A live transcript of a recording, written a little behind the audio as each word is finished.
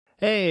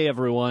Hey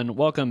everyone,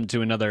 welcome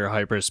to another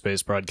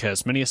Hyperspace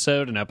Broadcast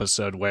minisode, an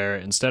episode where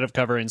instead of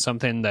covering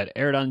something that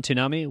aired on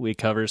Toonami, we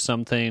cover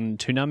something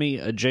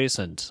Toonami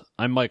adjacent.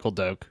 I'm Michael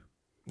Doak.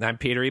 I'm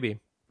Peter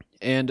Eby.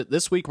 And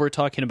this week we're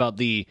talking about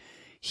the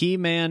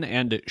He-Man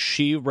and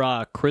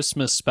She-Ra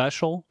Christmas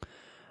special.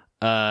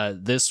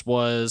 This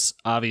was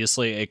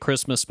obviously a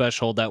Christmas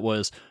special that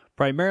was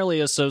primarily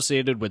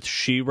associated with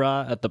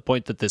She-Ra at the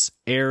point that this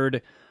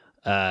aired.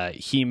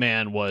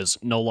 He-Man was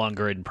no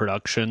longer in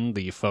production.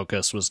 The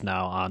focus was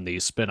now on the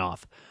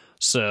spinoff.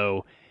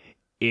 So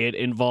it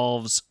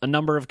involves a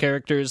number of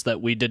characters that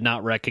we did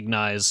not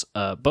recognize,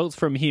 both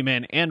from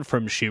He-Man and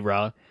from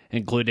She-Ra,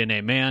 including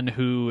a man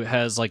who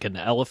has like an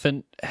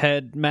elephant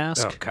head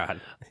mask. Oh, God.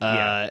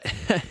 Yeah.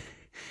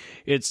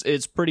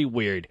 It's pretty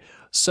weird.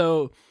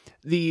 So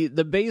the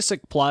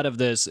basic plot of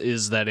this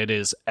is that it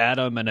is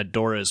Adam and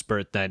Adora's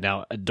birthday.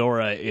 Now,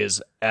 Adora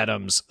is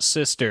Adam's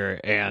sister,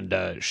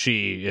 and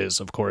she is,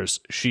 of course,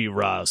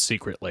 She-Ra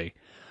secretly.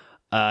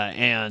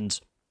 And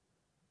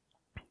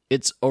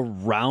it's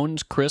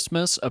around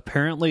Christmas.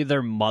 Apparently,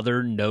 their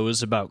mother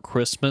knows about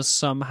Christmas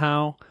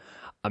somehow.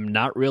 I'm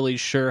not really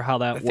sure how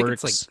that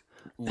works. It's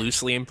like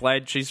loosely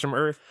implied she's from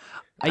Earth.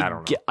 I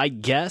don't know. I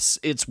guess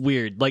it's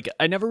weird. Like,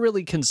 I never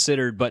really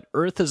considered, but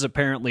Earth is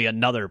apparently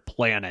another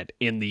planet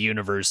in the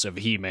universe of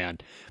He-Man,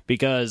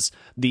 because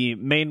the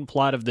main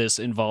plot of this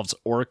involves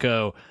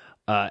Orko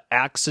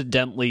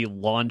accidentally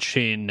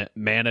launching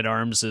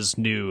Man-at-Arms'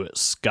 new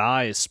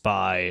Sky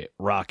Spy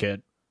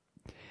rocket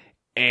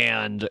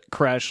and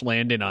crash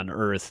landing on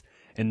Earth,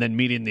 and then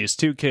meeting these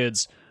two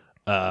kids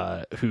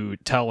who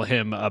tell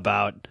him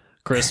about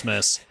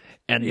Christmas.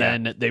 And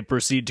then they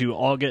proceed to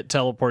all get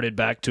teleported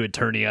back to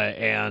Eternia,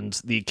 and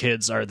the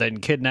kids are then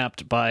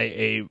kidnapped by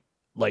a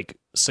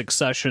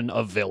succession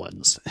of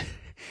villains.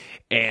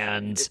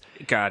 And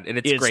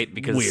it's great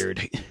because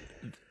weird.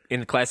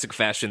 In classic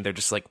fashion, they're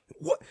just like,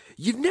 "What?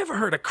 You've never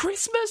heard of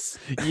Christmas?"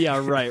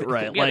 Yeah, right.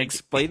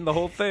 Explain the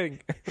whole thing.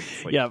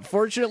 Yeah,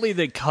 fortunately,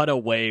 they cut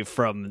away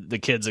from the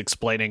kids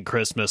explaining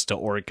Christmas to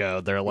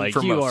Orko. They're like,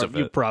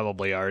 you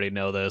probably already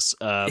know this,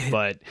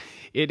 but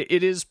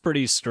it is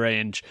pretty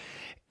strange.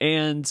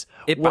 And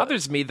it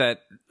bothers me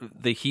that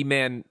the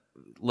He-Man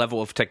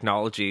level of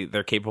technology,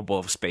 they're capable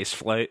of space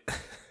flight.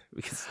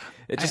 Because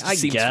it just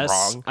seems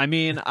wrong. I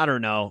mean, I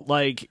don't know.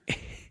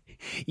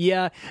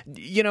 Yeah,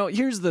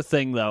 here's the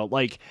thing, though.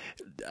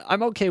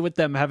 I'm okay with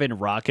them having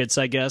rockets,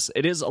 I guess.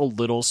 It is a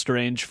little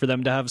strange for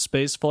them to have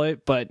space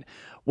flight, but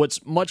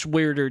what's much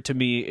weirder to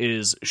me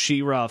is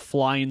She-Ra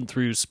flying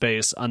through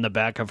space on the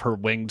back of her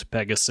winged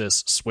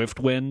Pegasus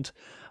Swiftwind.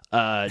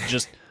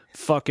 Just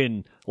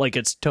fucking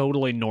it's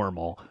totally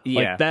normal.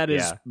 That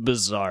is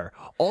bizarre.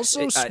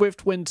 Also,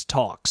 Swiftwind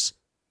talks.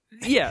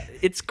 Yeah,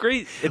 it's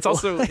great. It's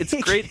also it's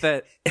great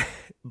that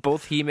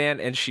both He-Man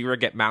and She-Ra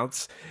get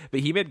mounts, but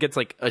He-Man gets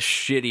a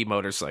shitty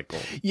motorcycle.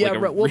 Yeah,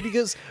 right. Well,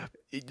 because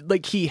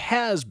he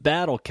has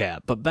Battle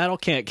Cat, but Battle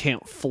Cat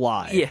can't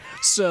fly. Yeah,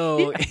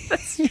 so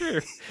that's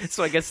true.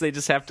 So I guess they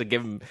just have to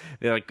give him.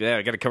 They're like,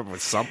 I got to come up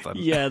with something.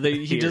 Yeah,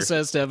 he just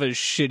has to have a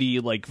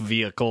shitty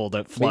vehicle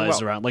that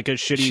flies around, like a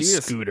shitty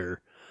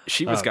scooter.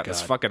 She-Ra's got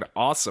this fucking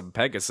awesome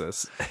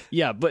Pegasus.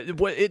 Yeah, but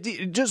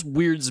it just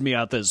weirds me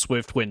out that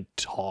Swiftwind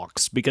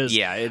talks, because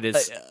it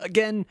is.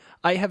 Again,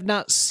 I have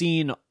not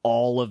seen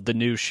all of the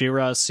new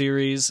She-Ra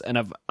series, and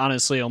I've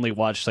honestly only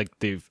watched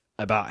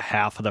about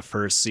half of the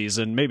first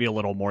season, maybe a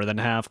little more than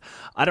half.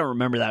 I don't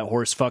remember that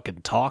horse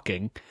fucking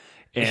talking,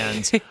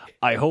 and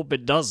I hope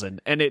it doesn't.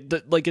 And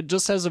it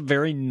just has a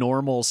very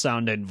normal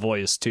sounding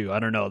voice too. I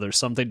don't know. There's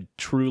something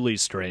truly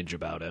strange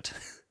about it.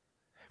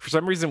 For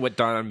some reason, what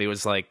dawned on me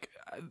was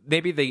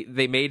maybe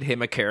they made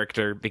him a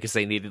character because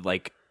they needed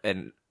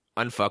an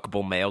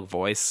unfuckable male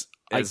voice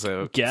as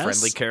a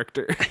friendly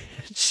character.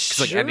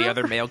 Because any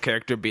other male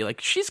character would be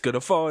like, she's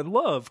gonna fall in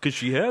love because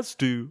she has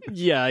to.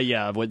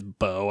 Yeah, with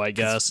Bo, I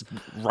guess.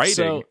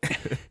 Writing.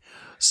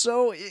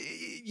 So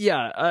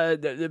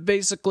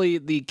basically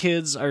the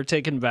kids are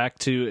taken back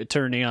to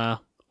Eternia,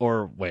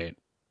 Eternia.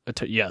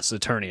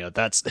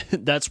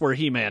 That's where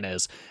He-Man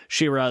is.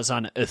 She-Ra's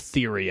on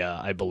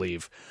Etheria, I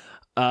believe.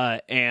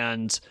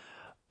 And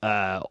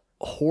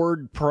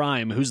Horde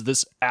Prime, who's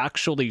this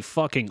actually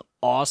fucking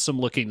awesome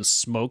looking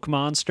smoke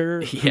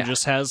monster who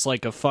just has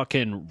a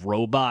fucking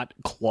robot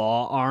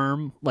claw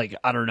arm.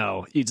 I don't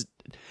know.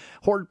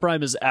 Horde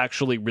Prime is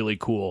actually really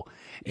cool.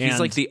 He's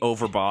the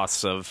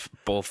overboss of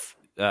both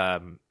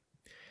He-Man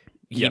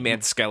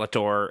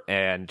Skeletor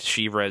and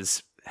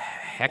She-Ra's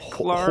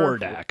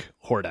Hecklar.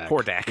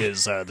 Hordak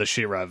is the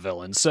She-Ra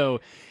villain. So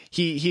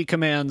he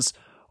commands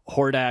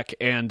Hordak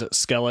and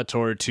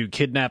Skeletor to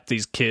kidnap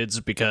these kids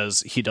because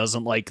he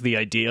doesn't like the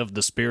idea of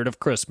the spirit of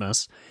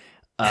Christmas.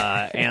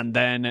 And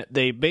then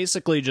they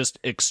basically just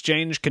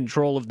exchange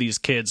control of these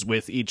kids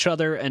with each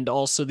other and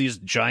also these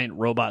giant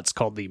robots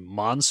called the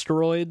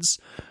Monsteroids,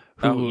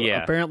 who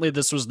apparently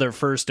this was their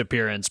first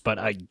appearance, but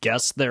I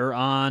guess they're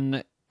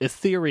on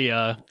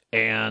Etheria,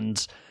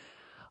 and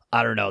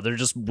I don't know, they're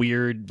just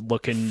weird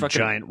looking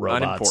giant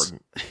robots.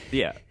 Unimportant.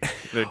 Yeah,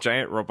 they're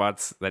giant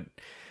robots that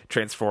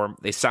transform.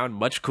 They sound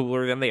much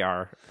cooler than they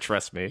are.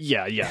 Trust me.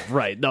 Yeah,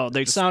 right. No,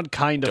 they sound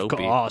kind of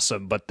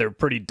awesome, but they're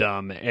pretty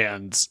dumb.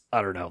 And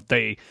I don't know.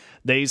 They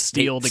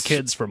steal the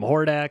kids from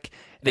Hordak.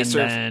 They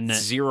serve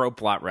zero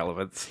plot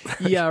relevance.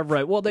 Yeah,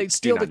 right. Well, they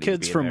steal the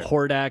kids from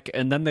Hordak,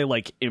 and then they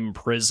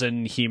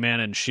imprison He-Man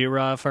and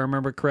She-Ra, if I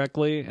remember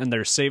correctly, and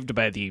they're saved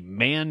by the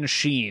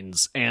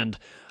Manchines. And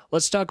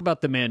let's talk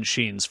about the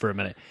Manchines for a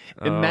minute.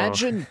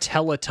 Imagine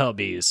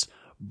Teletubbies,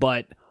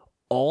 but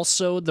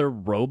also they're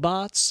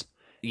robots.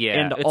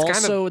 Yeah, and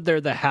also they're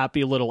the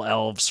happy little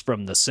elves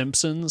from The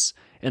Simpsons,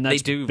 and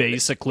that's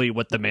basically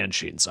what the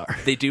Manchines are.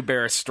 They do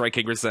bear a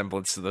striking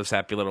resemblance to those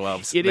happy little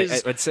elves.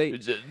 I would say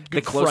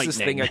the closest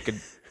thing I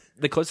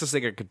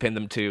could pin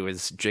them to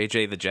is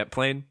JJ the Jet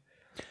Plane.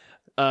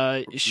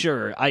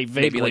 Sure, I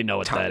vaguely know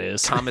what that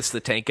is. Thomas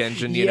the Tank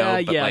Engine, you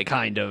know. But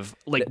kind of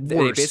worse,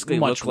 they basically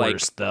much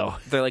worse though.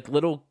 They're like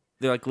little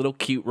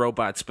cute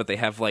robots, but they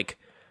have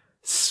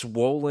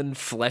swollen,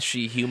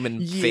 fleshy human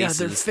faces. Yeah,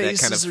 their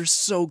faces are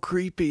so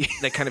creepy.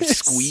 That kind of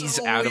squeeze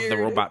out of the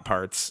robot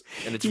parts,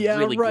 and it's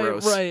really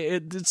gross.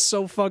 Right, it's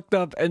so fucked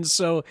up. And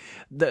so,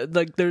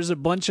 there's a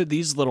bunch of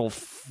these little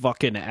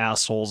fucking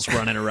assholes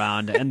running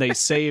around, and they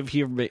save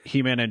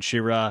He-Man and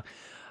She-Ra,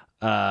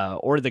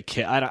 or the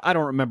kid. I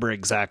don't remember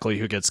exactly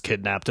who gets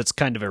kidnapped. It's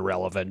kind of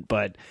irrelevant,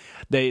 but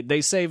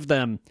they save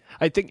them.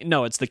 I think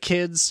it's the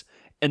kids,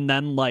 and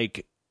then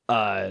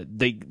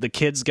the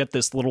kids get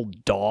this little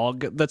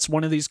dog that's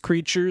one of these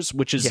creatures,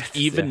 which is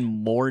even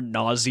more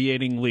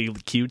nauseatingly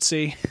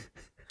cutesy.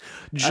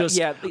 Just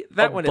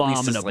that one abominable.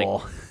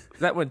 At least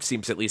is that one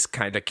seems at least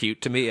kind of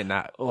cute to me and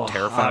not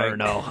terrifying. I don't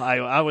know.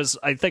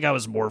 I think I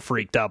was more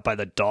freaked out by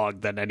the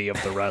dog than any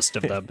of the rest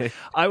of them.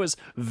 I was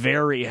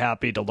very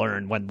happy to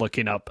learn when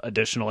looking up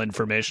additional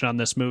information on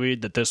this movie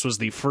that this was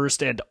the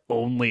first and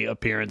only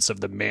appearance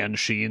of the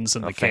Manchines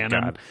in the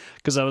canon.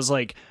 Because I was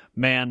like,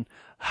 man,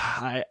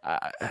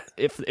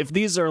 if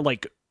these are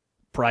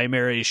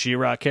primary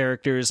She-Ra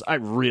characters, I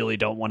really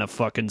don't want to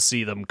fucking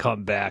see them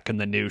come back in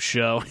the new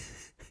show.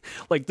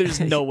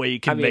 There's no way you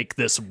can make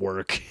this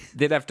work.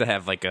 They'd have to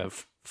have a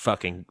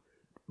fucking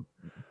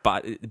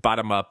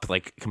bottom up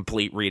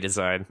complete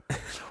redesign.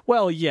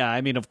 Well, yeah,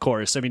 of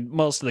course.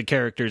 Most of the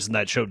characters in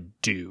that show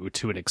do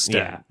to an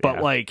extent,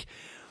 but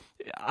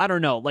I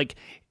don't know.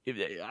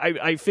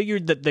 I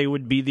figured that they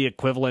would be the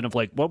equivalent of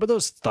what were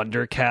those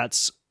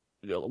Thundercats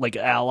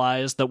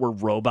allies that were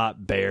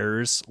robot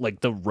bears,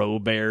 the Row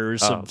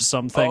Bears of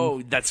something.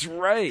 Oh, that's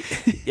right.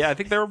 Yeah, I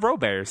think they were Row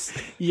Bears.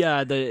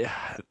 Yeah, they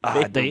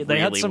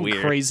had some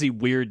crazy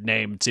weird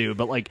name too,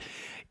 but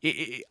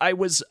I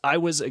was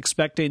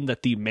expecting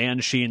that the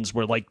Manchines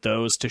were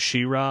those to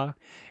She-Ra,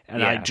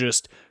 and I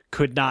just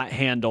could not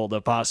handle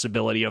the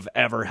possibility of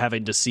ever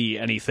having to see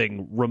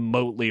anything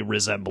remotely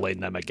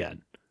resembling them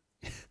again.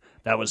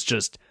 That was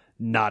just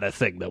not a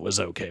thing that was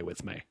okay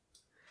with me.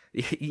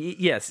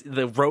 Yes,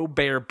 the Row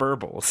Bear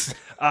Burbles.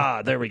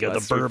 Ah, there we go. The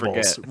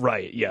Burbles.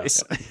 Right,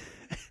 yes.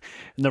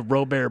 And the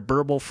Row Bear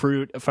Burble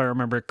fruit, if I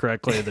remember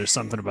correctly. There's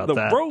something about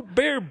that. The Row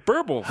Bear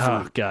Burble fruit.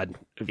 Oh, God.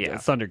 Yeah.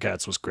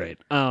 Thundercats was great.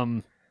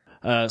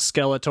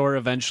 Skeletor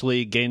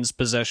eventually gains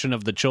possession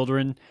of the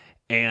children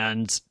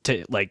and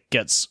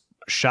gets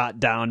shot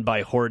down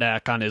by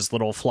Hordak on his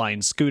little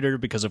flying scooter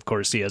because, of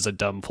course, he has a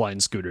dumb flying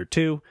scooter,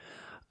 too.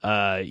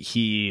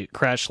 He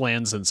crash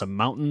lands in some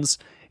mountains,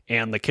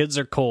 and the kids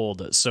are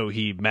cold, so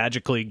he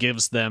magically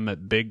gives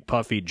them big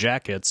puffy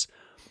jackets.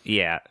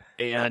 Yeah.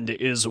 And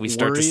we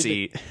start to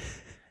see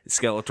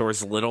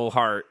Skeletor's little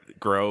heart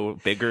grow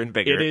bigger and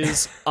bigger. It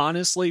is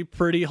honestly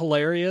pretty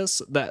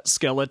hilarious that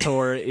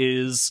Skeletor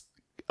is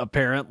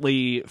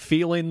apparently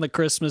feeling the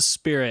Christmas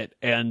spirit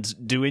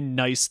and doing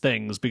nice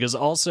things, because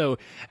also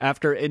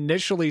after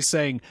initially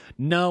saying,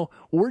 no,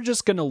 we're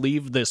just going to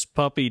leave this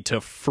puppy to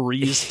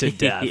freeze to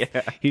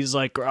death, he's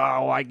like,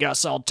 oh, I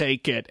guess I'll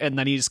take it. And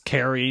then he's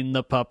carrying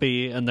the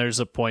puppy, and there's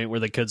a point where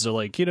the kids are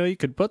like, you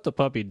could put the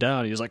puppy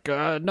down. He's like,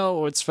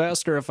 no, it's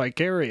faster if I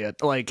carry it.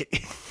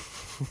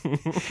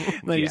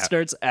 Then he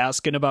starts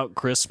asking about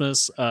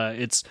Christmas.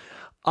 It's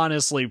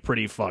honestly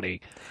pretty funny.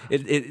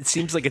 It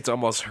seems like it's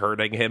almost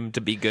hurting him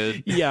to be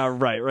good. Yeah,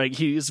 right.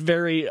 He's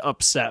very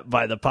upset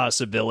by the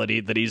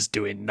possibility that he's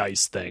doing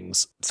nice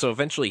things. So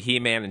eventually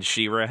He-Man and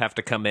She-Ra have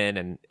to come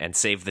in and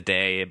save the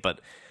day, but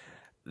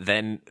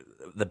then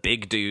the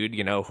big dude,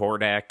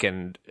 Hordak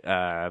and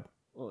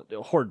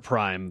Horde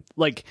Prime.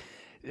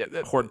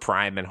 Horde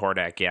Prime and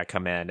Hordak,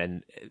 come in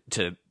and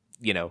to,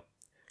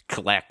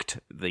 collect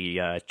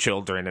the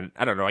children and,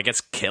 I don't know, I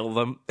guess kill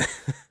them.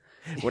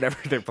 Whatever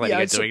they're planning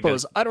on doing. I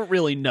suppose. I don't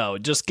really know.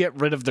 Just get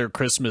rid of their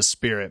Christmas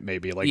spirit,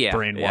 maybe.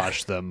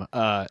 Brainwash them.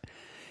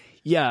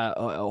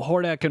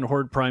 Hordak and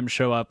Horde Prime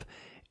show up,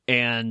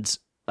 and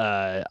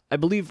I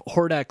believe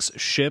Hordak's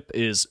ship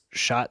is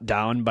shot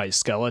down by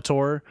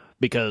Skeletor,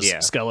 because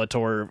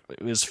Skeletor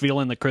is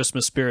feeling the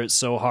Christmas spirit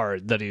so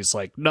hard that he's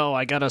like, no,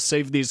 I gotta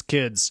save these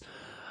kids.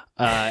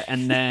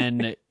 And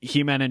then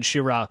He-Man and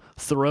She-Ra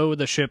throw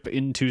the ship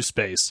into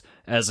space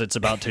as it's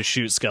about to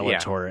shoot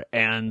Skeletor.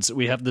 And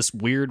we have this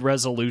weird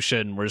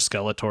resolution where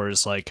Skeletor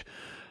is like,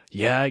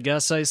 yeah, I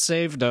guess I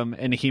saved him.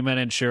 And He-Man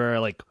and She-Ra are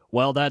like,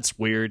 well, that's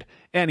weird.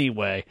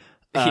 Anyway.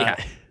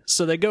 Yeah.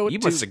 So they go You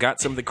must have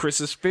got some of the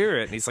Chris's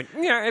spirit. And he's like,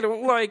 yeah, I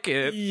don't like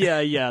it.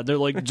 Yeah. They're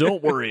like,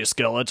 don't worry,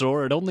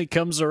 Skeletor. It only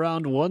comes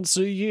around once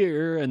a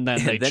year. And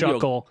then they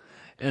chuckle.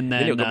 And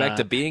then you'll go back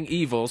to being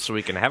evil so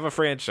we can have a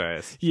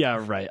franchise.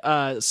 Yeah,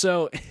 right.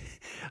 So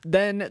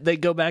then they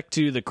go back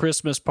to the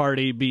Christmas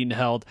party being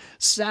held.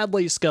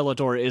 Sadly,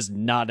 Skeletor is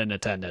not in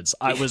attendance.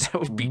 I was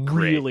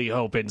really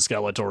hoping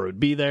Skeletor would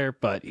be there,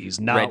 but he's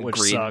not, red, which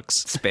green,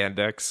 sucks.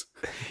 Spandex.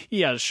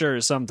 Yeah, sure,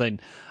 something.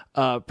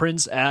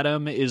 Prince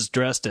Adam is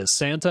dressed as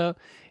Santa,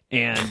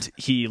 and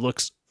he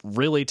looks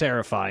really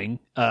terrifying.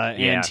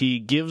 And he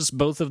gives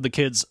both of the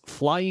kids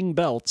flying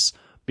belts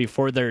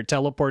before they're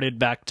teleported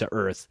back to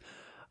Earth.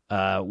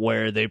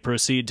 Where they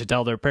proceed to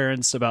tell their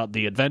parents about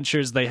the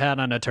adventures they had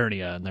on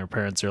Eternia, and their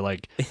parents are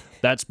like,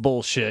 that's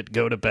bullshit,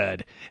 go to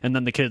bed. And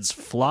then the kids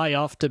fly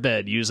off to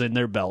bed using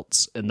their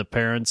belts, and the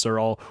parents are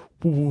all,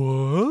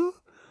 what?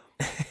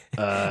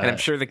 And I'm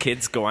sure the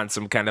kids go on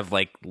some kind of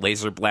like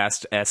Laser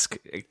Blast-esque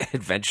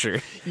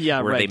adventure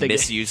where they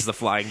misuse the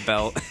flying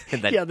belt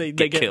and then they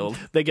get killed.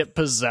 They get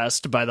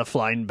possessed by the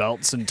flying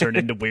belts and turn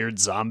into weird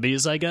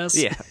zombies, I guess.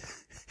 Yeah.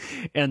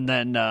 And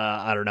then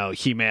I don't know,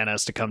 He-Man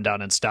has to come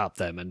down and stop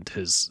them, and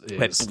his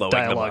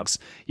dialogues,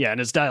 and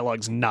his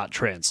dialogue's not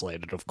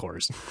translated, of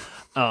course.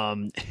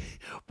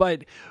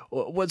 But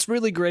what's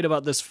really great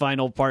about this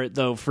final part,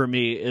 though, for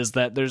me, is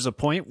that there's a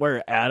point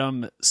where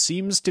Adam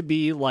seems to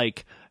be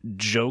like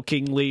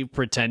jokingly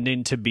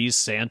pretending to be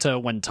Santa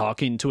when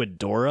talking to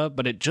Adora,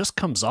 but it just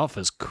comes off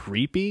as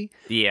creepy.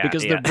 Yeah,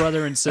 because they're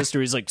brother and sister.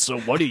 He's like, so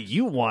what do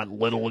you want,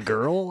 little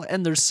girl?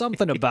 And there's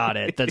something about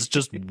it that's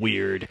just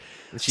weird.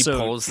 She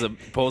pulls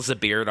the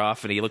beard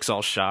off, and he looks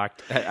all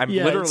shocked. I'm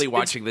literally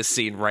watching this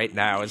scene right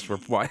now as we're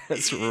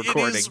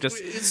recording,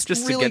 just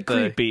really to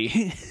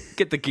creepy.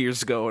 Get the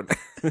gears going.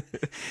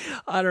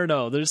 I don't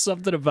know. There's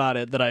something about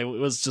it that I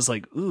was just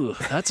like, ooh,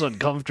 that's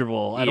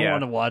uncomfortable. I don't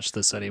want to watch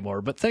this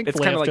anymore. But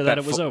thankfully, after like that,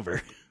 it was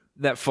over.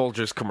 That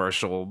Folgers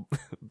commercial,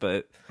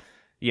 but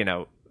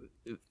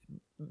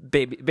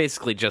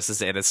basically just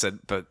as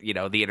innocent. But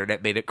the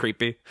internet made it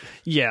creepy.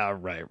 Yeah,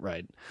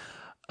 right.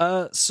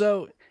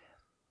 So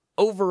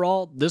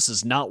overall, this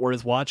is not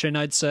worth watching,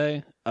 I'd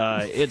say.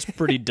 It's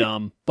pretty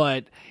dumb,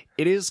 but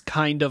it is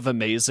kind of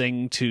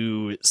amazing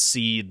to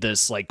see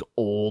this like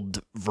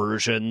old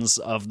versions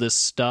of this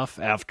stuff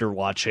after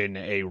watching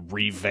a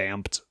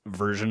revamped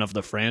version of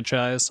the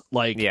franchise.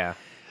 Like,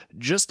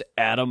 just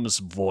Adam's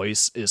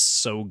voice is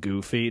so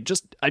goofy.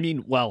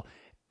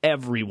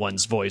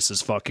 Everyone's voice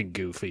is fucking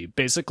goofy.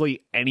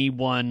 Basically,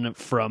 anyone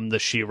from the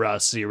She-Ra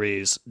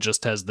series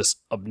just has this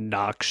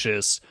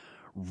obnoxious,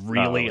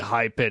 really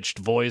high-pitched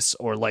voice,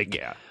 or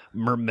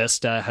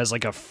Mermista has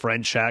like a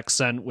French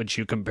accent, which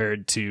you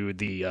compared to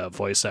the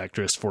voice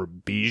actress for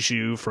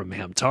Bijou from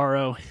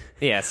Hamtaro.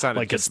 Yeah, it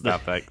sounded just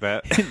about like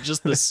that.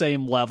 Just the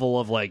same level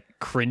of like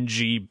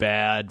cringy,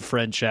 bad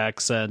French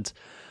accent.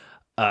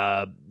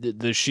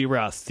 The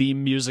She-Ra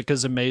theme music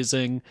is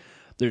amazing.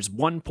 There's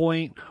one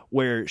point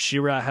where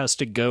She-Ra has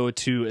to go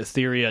to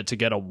Etheria to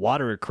get a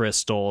water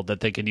crystal that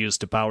they can use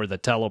to power the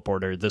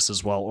teleporter. This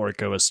is while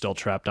Orko is still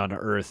trapped on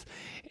Earth.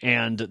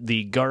 And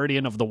the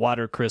guardian of the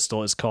water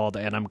crystal is called,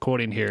 and I'm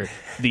quoting here,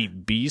 the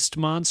Beast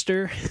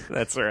Monster.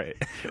 That's right.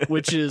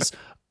 Which is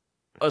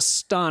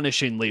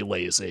astonishingly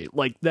lazy.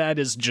 Like, that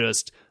is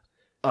just,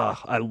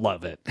 I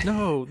love it.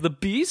 No, the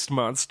Beast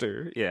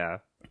Monster. Yeah.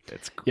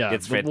 It's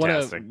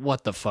fantastic.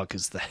 What the fuck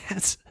is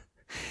that?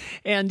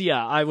 And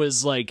I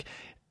was like,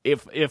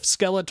 if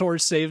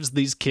Skeletor saves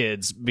these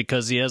kids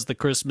because he has the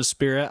Christmas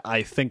spirit,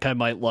 I think I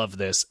might love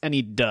this. And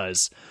he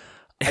does.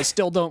 I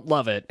still don't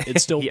love it.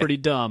 It's still pretty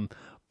dumb.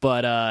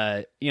 But,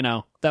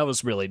 that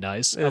was really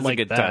nice. It was a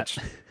good touch.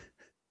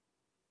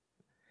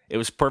 It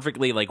was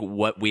perfectly like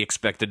what we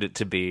expected it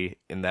to be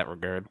in that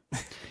regard.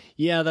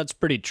 Yeah, that's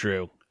pretty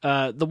true.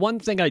 The one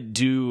thing I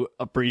do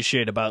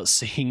appreciate about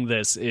seeing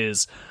this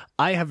is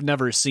I have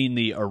never seen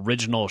the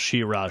original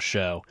She-Ra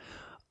show.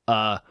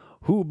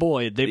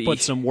 They put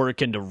some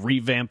work into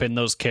revamping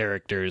those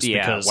characters.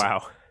 Yeah, because,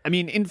 wow. I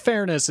mean, in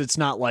fairness, it's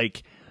not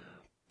like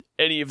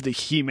any of the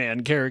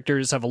He-Man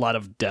characters have a lot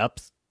of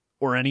depth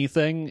or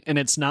anything, and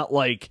it's not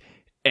like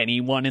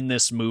anyone in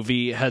this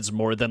movie has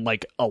more than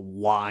like a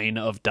line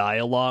of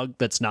dialogue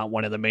that's not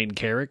one of the main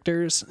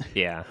characters.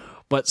 Yeah.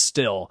 But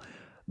still,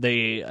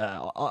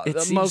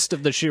 most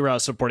of the She-Ra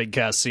supporting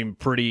cast seem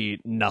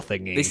pretty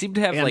nothing-y. They seem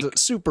to have like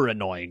super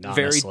annoying,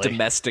 honestly. Very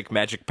domestic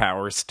magic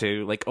powers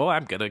too. Like,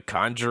 I'm gonna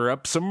conjure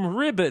up some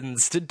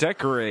ribbons to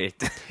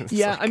decorate.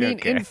 Yeah, like, I mean,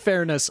 in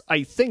fairness,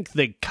 I think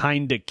they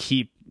kind of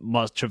keep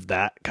much of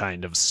that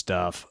kind of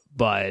stuff,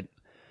 but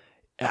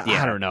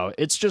I don't know.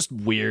 It's just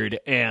weird,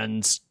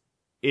 and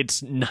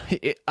it's not,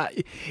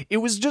 it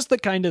was just the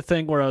kind of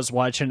thing where I was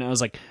watching and I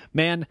was like,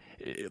 man,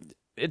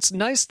 it's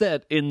nice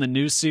that in the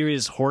new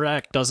series,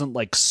 Horak doesn't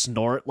like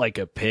snort like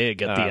a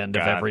pig at the end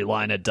of every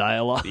line of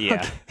dialogue.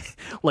 Yeah.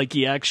 Like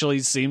he actually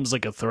seems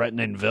like a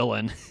threatening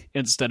villain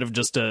instead of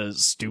just a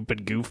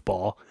stupid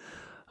goofball.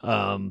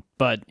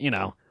 But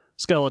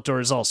Skeletor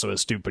is also a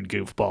stupid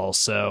goofball,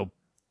 so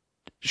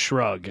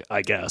shrug,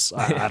 I guess.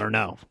 I don't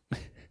know.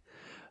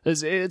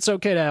 It's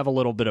okay to have a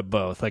little bit of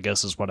both, I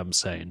guess is what I'm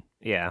saying.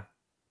 Yeah.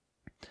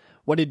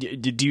 What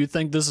did you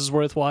think this is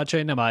worth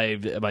watching? Am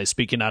I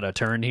speaking out of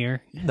turn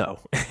here? No.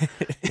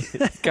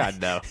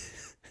 God, no.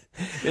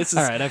 All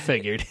right, I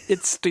figured.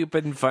 It's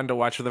stupid and fun to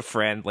watch with a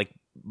friend, like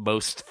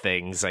most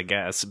things, I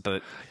guess,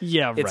 but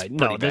yeah, right.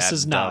 No, this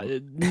is not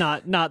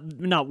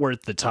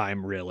worth the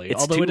time, really.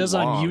 Although it is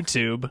on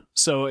YouTube,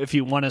 so if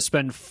you want to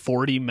spend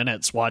 40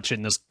 minutes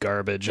watching this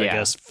garbage, I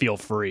guess feel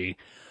free.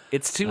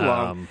 It's too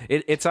long.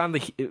 It's on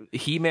the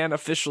He-Man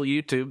official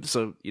YouTube,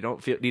 so you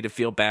don't need to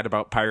feel bad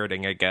about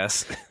pirating, I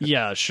guess.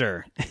 Yeah,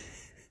 sure.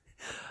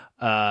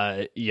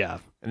 Yeah.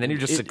 And then you're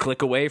just a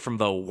click away from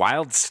the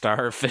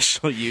WildStar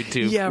official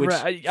YouTube. Yeah, which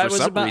right. I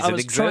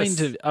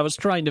was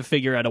trying to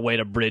figure out a way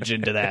to bridge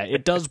into that.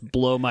 It does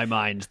blow my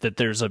mind that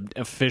there's an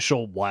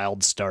official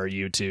WildStar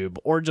YouTube,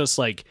 or just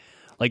like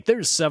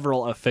there's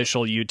several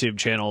official YouTube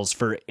channels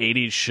for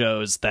 80s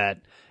shows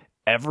that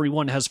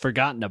everyone has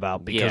forgotten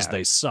about because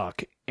they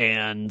suck.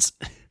 And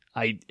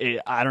I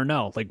don't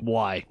know, like,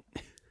 why?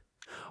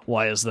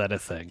 Why is that a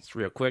thing? It's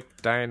real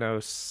quick. Dino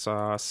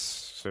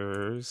Saucers.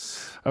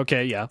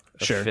 Okay, yeah,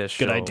 sure.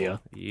 Official good idea.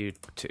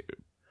 YouTube.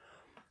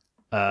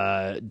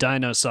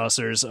 Dino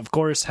Saucers, of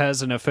course,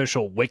 has an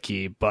official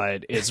wiki,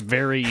 but it's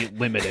very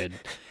limited.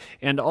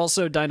 And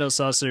also, Dino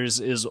Saucers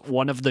is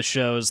one of the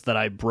shows that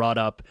I brought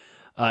up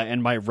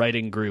in my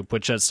writing group,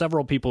 which has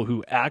several people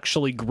who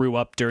actually grew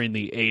up during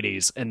the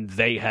 80s, and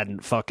they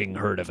hadn't fucking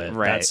heard of it.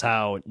 Right. That's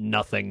how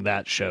nothing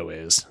that show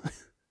is.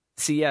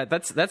 See, yeah,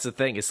 that's the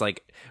thing. It's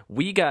like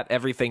we got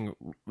everything.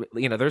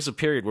 There's a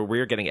period where we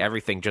were getting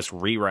everything just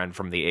rerun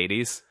from the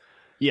 80s.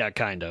 Yeah,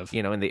 kind of.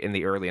 In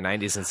the early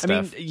 90s and stuff.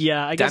 I mean,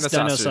 yeah, I guess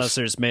Dino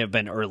Saucers may have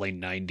been early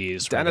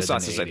 90s. Dino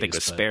Saucers, I think,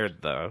 was spared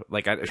though.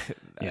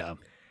 Yeah.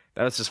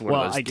 That was just one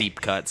of those deep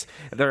cuts.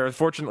 There,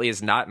 unfortunately,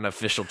 is not an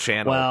official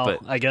channel. Well, but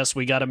I guess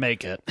we got to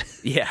make it.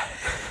 Yeah.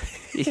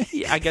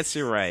 I guess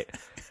you're right.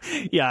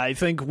 Yeah, I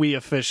think we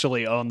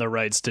officially own the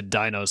rights to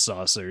Dino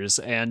Saucers,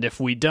 and if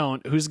we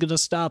don't, who's going to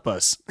stop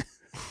us?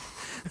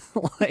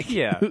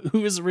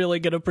 Who's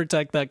really going to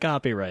protect that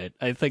copyright?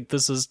 I think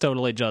this is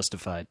totally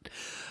justified.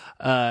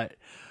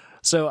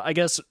 So I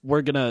guess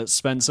we're going to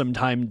spend some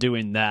time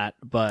doing that,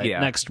 but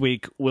next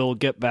week we'll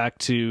get back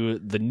to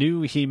the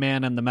new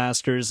He-Man and the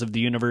Masters of the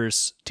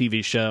Universe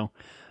TV show.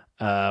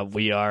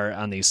 We are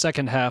on the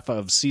second half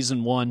of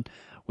season 1.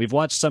 We've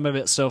watched some of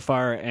it so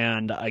far,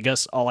 and I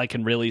guess all I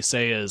can really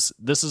say is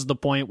this is the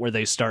point where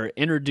they start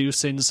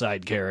introducing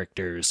side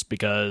characters,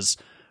 because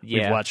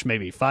we've watched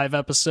maybe 5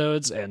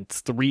 episodes, and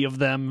 3 of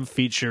them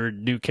feature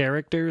new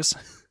characters.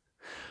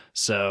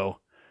 So,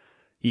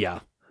 yeah.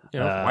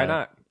 Why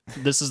not?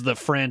 This is the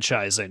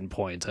franchising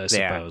point, I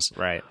suppose.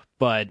 Yeah, right.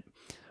 But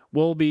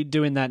we'll be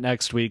doing that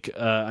next week.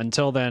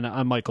 Until then,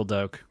 I'm Michael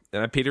Doak.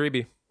 And I'm Peter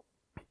Eby.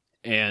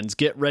 And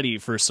get ready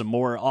for some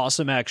more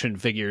awesome action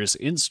figures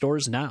in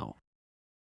stores now.